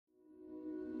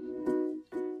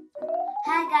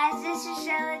guys, this is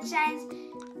Charlotte Shines,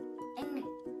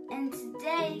 and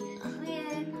today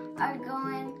we are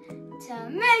going to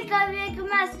make a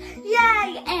mess,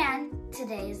 yay! And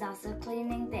today is also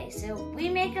cleaning day, so we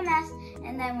make a mess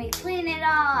and then we clean it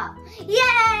all up,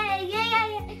 yay! Yay, yay,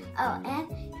 yay! Oh, and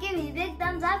give me a big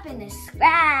thumbs up and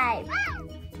subscribe.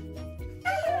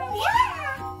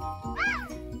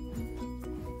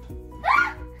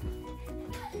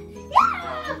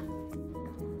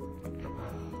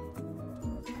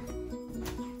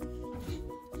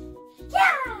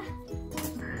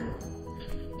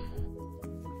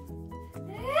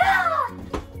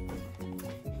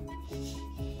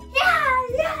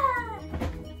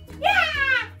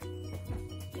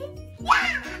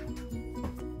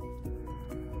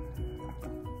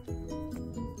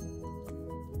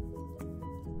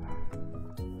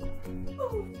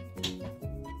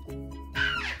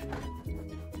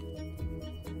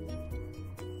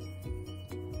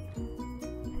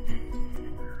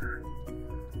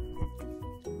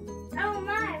 Oh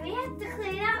my, we have to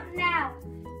clean up now.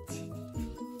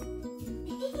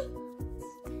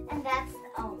 And that's,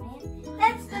 oh man,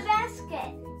 that's the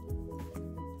basket.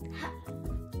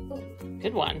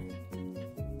 Good one.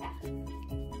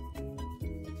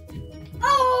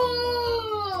 Oh!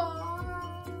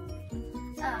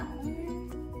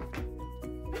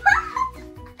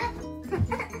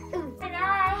 And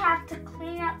now I have to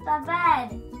clean up the bed.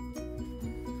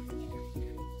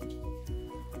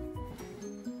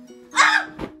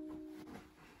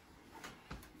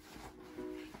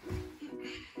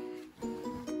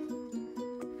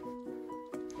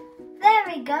 There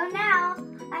we go. Now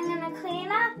I'm gonna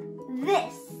clean up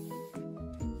this.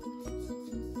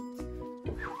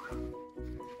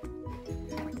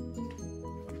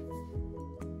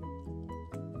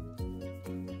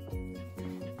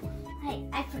 Hey,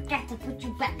 I forgot to put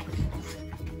you back.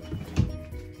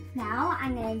 Now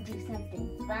I'm gonna do something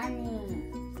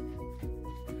funny.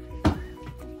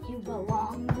 You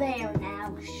belong there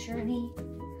now, Shirley.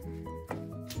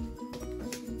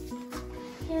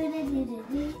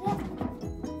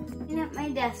 Clean up my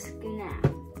desk now.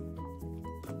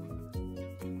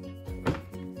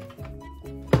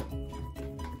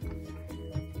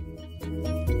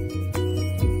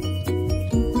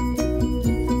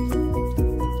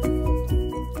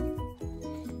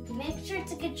 Make sure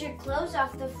to get your clothes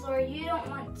off the floor. You don't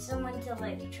want someone to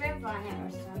like trip on it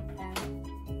or something.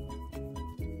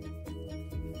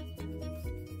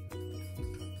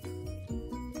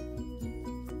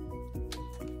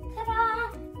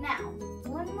 Now,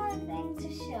 one more thing to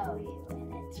show you,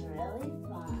 and it's really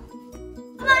fun.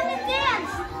 Come on and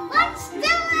dance! Let's do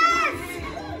this!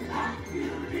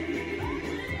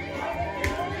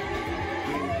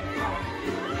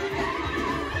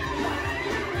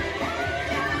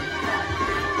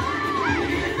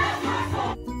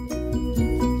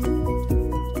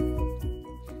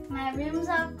 My room's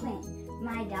all clean.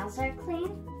 My dolls are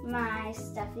clean. My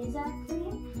stuffies are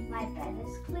clean. My bed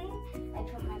is clean. I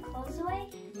put my clothes away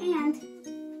and clean.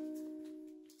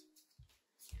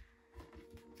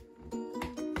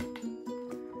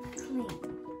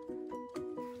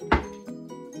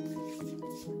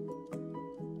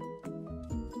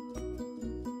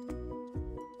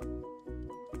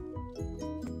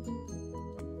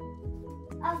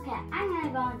 Okay, I'm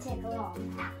gonna go and take a little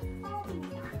nap.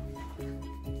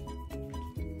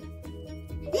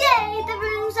 Yay, the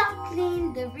room's all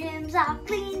clean, the room's all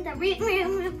clean, the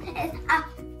room is all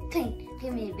clean.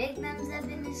 Give me a big thumbs up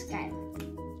in the sky.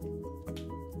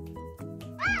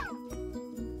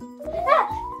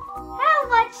 How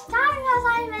much time has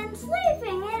I been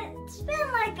sleeping? It's been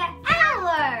like an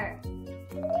hour.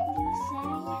 You say?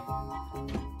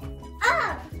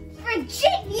 Oh,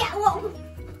 Virginia! Whoa.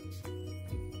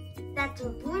 That's a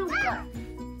blooper.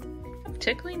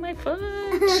 Tickling my foot.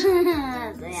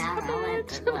 Yeah, I went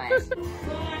to